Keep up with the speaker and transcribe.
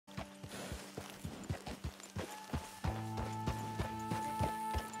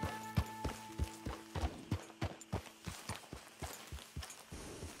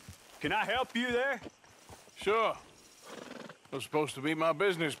Can I help you there? Sure. Those supposed to be my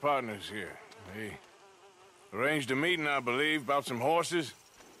business partners here. They arranged a meeting, I believe, about some horses.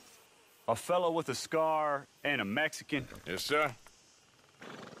 A fellow with a scar and a Mexican. Yes, sir.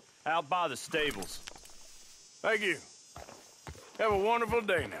 Out by the stables. Thank you. Have a wonderful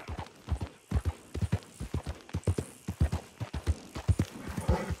day now.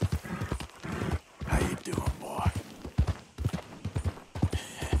 How you doing, boy?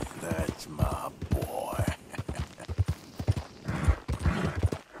 That's my boy.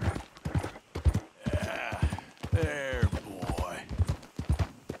 There, boy.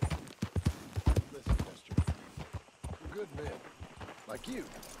 Listen, mister. We're good men. Like you.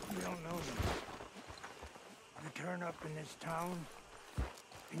 You don't know me. You turn up in this town,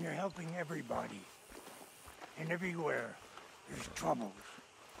 and you're helping everybody. And everywhere, there's troubles.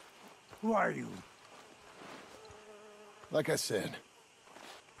 Who are you? Like I said.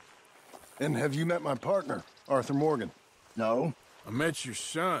 And have you met my partner, Arthur Morgan? No? I met your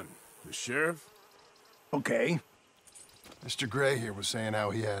son, the sheriff. Okay. Mr. Gray here was saying how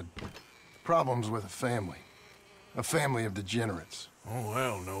he had problems with a family. A family of degenerates. Oh,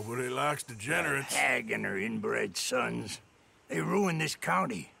 well, nobody likes degenerates. Hag and her inbred sons. They ruined this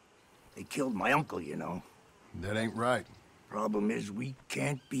county. They killed my uncle, you know. That ain't right. Problem is, we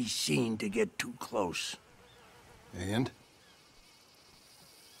can't be seen to get too close. And?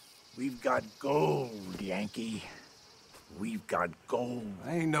 We've got gold, Yankee. We've got gold.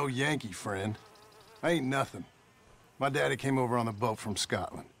 I ain't no Yankee, friend. I ain't nothing. My daddy came over on the boat from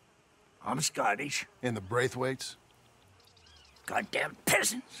Scotland. I'm Scottish. And the Braithwaites? Goddamn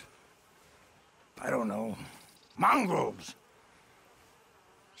peasants. I don't know. Mongrels.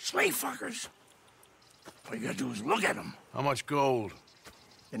 Slave fuckers. All you gotta do is look at them. How much gold?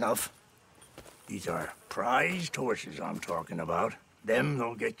 Enough. These are prized horses I'm talking about. Them,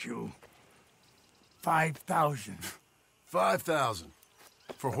 they'll get you 5,000. 5,000.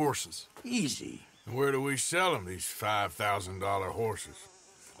 For horses. Easy. And where do we sell them, these $5,000 horses?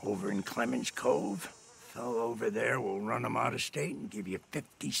 Over in Clemens Cove. Fellow over there will run them out of state and give you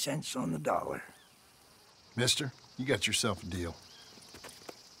 50 cents on the dollar. Mister, you got yourself a deal.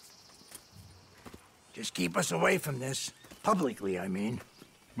 Just keep us away from this. Publicly, I mean.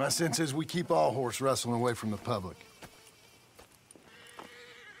 My sense is we keep all horse wrestling away from the public.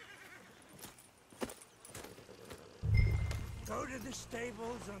 Go to the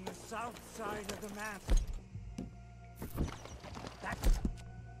stables on the south side of the map. That's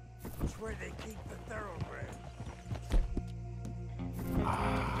where they keep the thoroughbreds.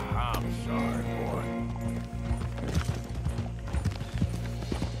 I'm sorry, boy.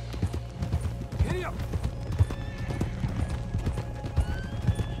 Giddy up!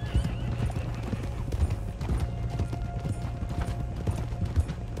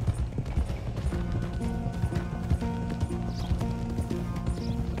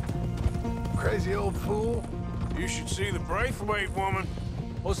 Crazy old fool. You should see the Braithwaite woman.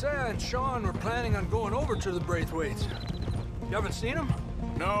 Hosea and Sean were planning on going over to the Braithwaites. You haven't seen them?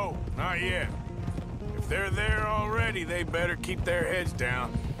 No, not yet. If they're there already, they better keep their heads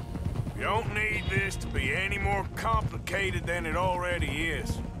down. We don't need this to be any more complicated than it already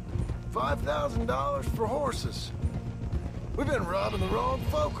is. $5,000 for horses. We've been robbing the wrong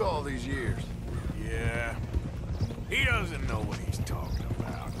folk all these years. Yeah, he doesn't know what he's talking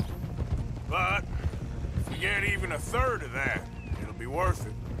about. But if we get even a third of that, it'll be worth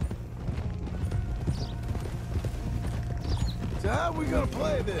it. So how we gonna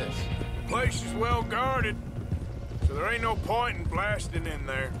play this? The place is well guarded, so there ain't no point in blasting in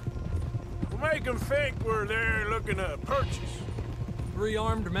there. We'll make them think we're there looking to purchase. 3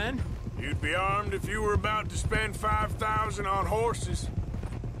 armed men? You'd be armed if you were about to spend 5,000 on horses.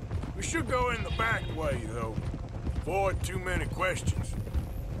 We should go in the back way, though. Avoid too many questions.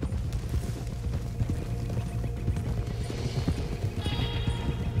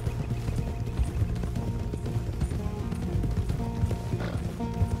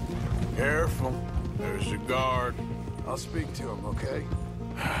 Careful. There's a guard. I'll speak to him, okay?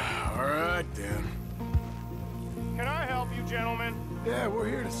 All right, then. Can I help you, gentlemen? Yeah, we're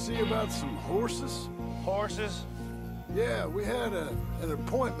here to see about some horses. Horses? Yeah, we had an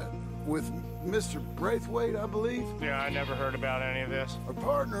appointment with Mr. Braithwaite, I believe. Yeah, I never heard about any of this. Our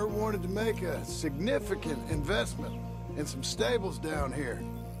partner wanted to make a significant investment in some stables down here.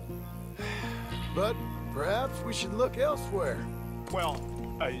 But perhaps we should look elsewhere. Well,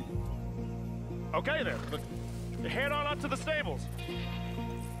 okay then. Head on up to the stables.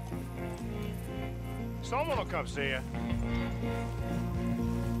 Someone will come see you.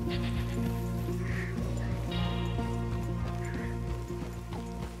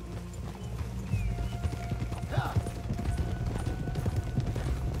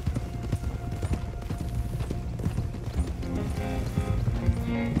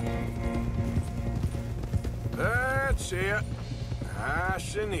 it.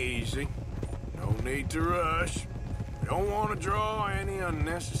 Nice and easy. No need to rush. We don't want to draw any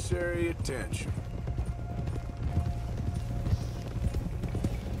unnecessary attention.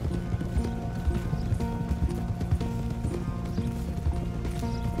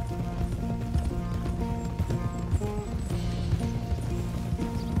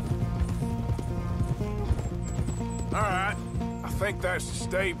 All right. I think that's the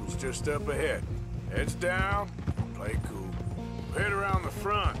stables just up ahead. Heads down, play cool. Head around the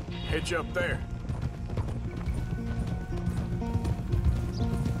front, hitch up there.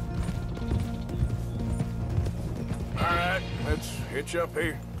 All right, let's hitch up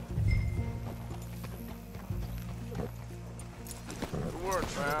here. Good work,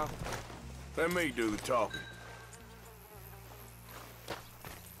 pal. Let me do the talking.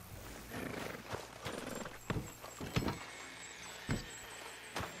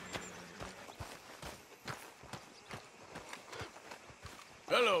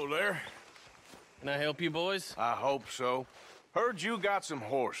 Hello there. Can I help you, boys? I hope so. Heard you got some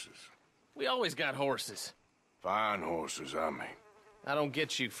horses. We always got horses. Fine horses, I mean. I don't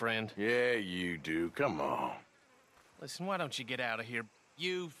get you, friend. Yeah, you do. Come on. Listen, why don't you get out of here?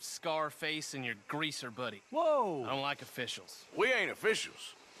 You, Scarface, and your greaser buddy. Whoa! I don't like officials. We ain't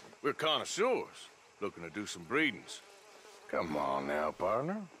officials. We're connoisseurs, looking to do some breedings. Come on now,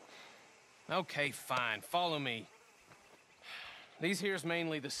 partner. Okay, fine. Follow me. These here's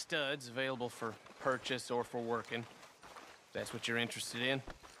mainly the studs available for purchase or for working. If that's what you're interested in.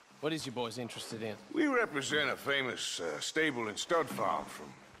 What is you boys interested in? We represent a famous stable and stud farm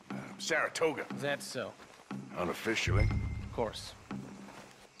from Saratoga, Is that so? unofficially. Of course.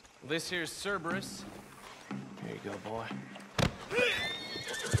 Well, this here's Cerberus. Here you go, boy.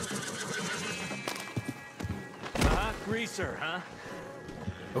 Greaser, huh?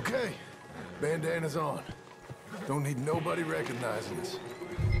 Okay, bandana's on. Don't need nobody recognizing us.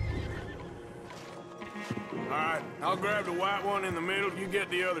 All right, I'll grab the white one in the middle. You get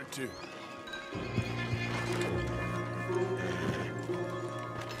the other two.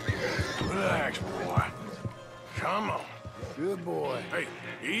 Relax, boy. Come on. Good boy. Hey,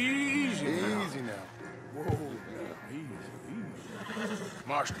 easy now. Easy now. Whoa, now, easy.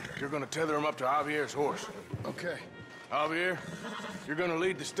 Marston, you're gonna tether him up to Javier's horse. Okay. Javier, you're gonna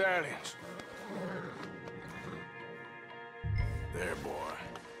lead the stallions. There, boy.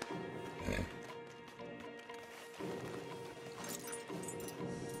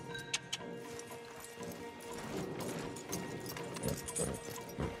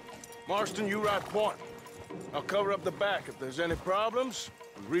 Marston, you ride point. I'll cover up the back. If there's any problems,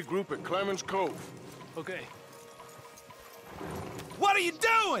 we regroup at Clemens Cove. Okay. What are you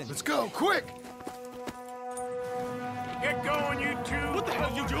doing? Let's go, quick! Get going, you two! What the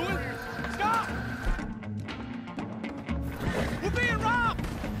hell are you doing? Stop! We're being robbed!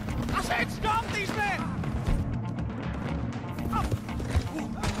 I said stop these men!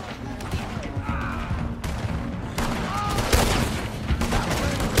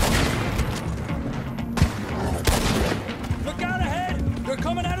 Look out ahead! They're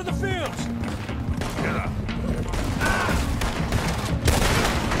coming out of the fields! Get up.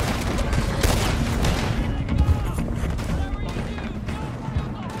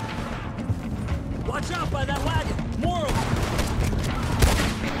 Watch out by that wagon! More of them!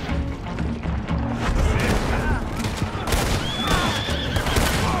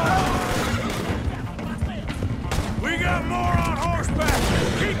 We got more on horseback!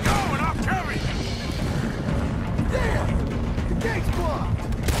 Keep going, I'll cover you! Damn! The gate's blocked!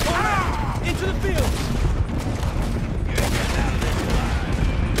 Into the fields!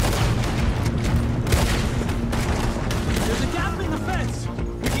 There's a gap in the fence!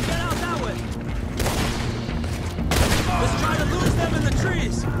 We can get out that way! Let's try to lose them in the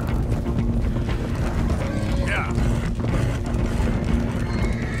trees! Yeah.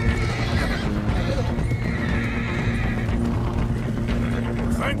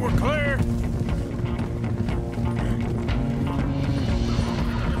 Think we're clear?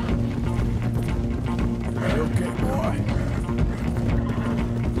 You okay, boy?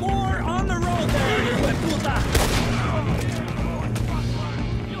 More on the road there, hijo de puta!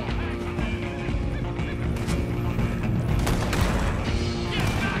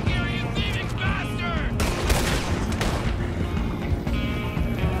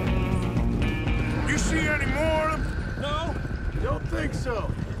 You see any more of them? No? Don't think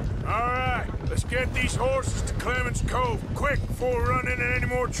so. All right, let's get these horses to Clemens Cove quick before we run into any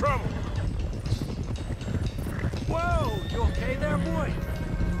more trouble. Whoa! You okay there, boy?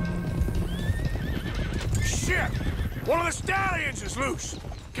 Shit! One of the stallions is loose.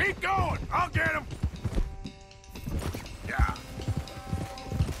 Keep going. I'll get him.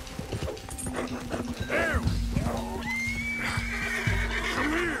 There we go.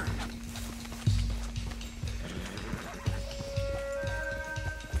 Come here.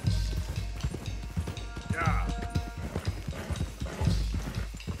 Yeah.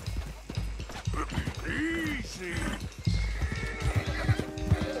 Easy.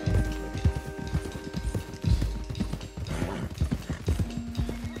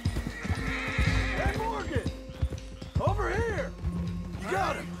 Hey, Morgan! Over here! You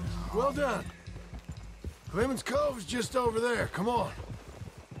got him. Well done. Clemens Cove's just over there. Come on.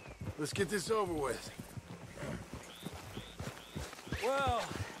 Let's get this over with. Well,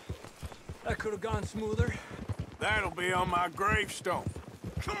 that could have gone smoother. That'll be on my gravestone.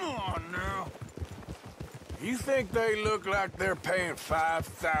 Come on now. You think they look like they're paying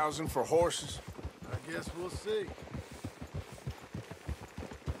 $5,000 for horses? I guess we'll see.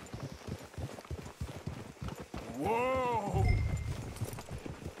 Whoa!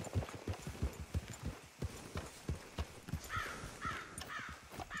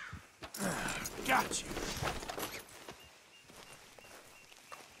 Got you.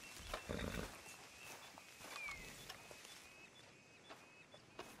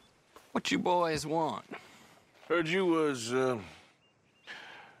 What you boys want? Heard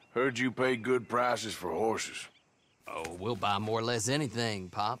you pay good prices for horses. Oh, we'll buy more or less anything,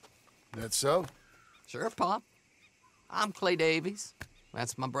 Pop. That so? Sure, Pop. I'm Clay Davies.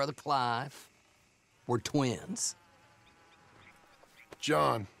 That's my brother Clive. We're twins.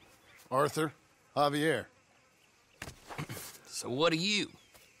 John, Arthur, Javier. So what are you?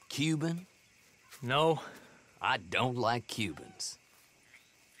 Cuban? No, I don't like Cubans.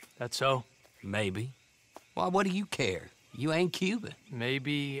 that's so. Maybe. Why, what do you care? You ain't Cuban.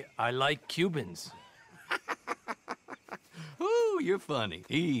 Maybe I like Cubans. Ooh, you're funny.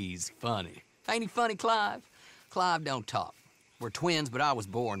 He's funny. Ain't he funny, Clive? Clive don't talk. We're twins, but I was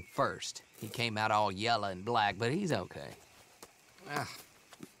born first. He came out all yellow and black, but he's okay.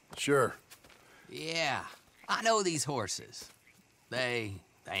 Sure. Yeah, I know these horses. They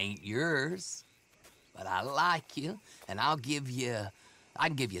ain't yours, but I like you, and I can give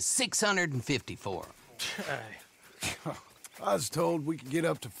you 650 for them. I was told we could get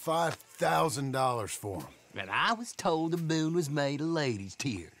up to $5,000 for them. And I was told the moon was made of ladies'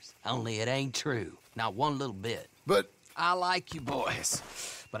 tears. Only it ain't true. Not one little bit. But I like you boys,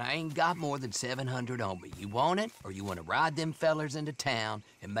 but I ain't got more than 700 on me. You want it, or you want to ride them fellers into town,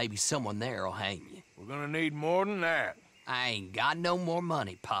 and maybe someone there'll hang you? We're gonna need more than that. I ain't got no more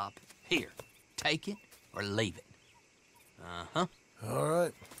money, Pop. Here, take it or leave it. Uh-huh. all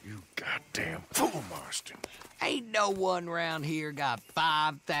right. You goddamn fool, Marston. Ain't no one round here got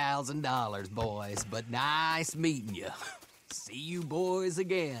 $5,000, boys, but nice meeting you. See you boys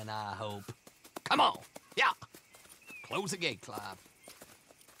again, I hope. Come on, yeah. Close the gate, Clive.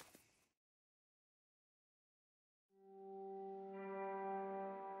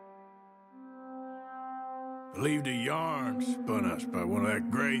 Believed a yarn spun us by one of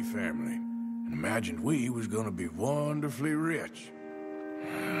that Gray family, and imagined we was gonna be wonderfully rich.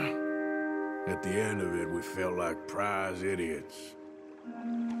 At the end of it, we felt like prize idiots.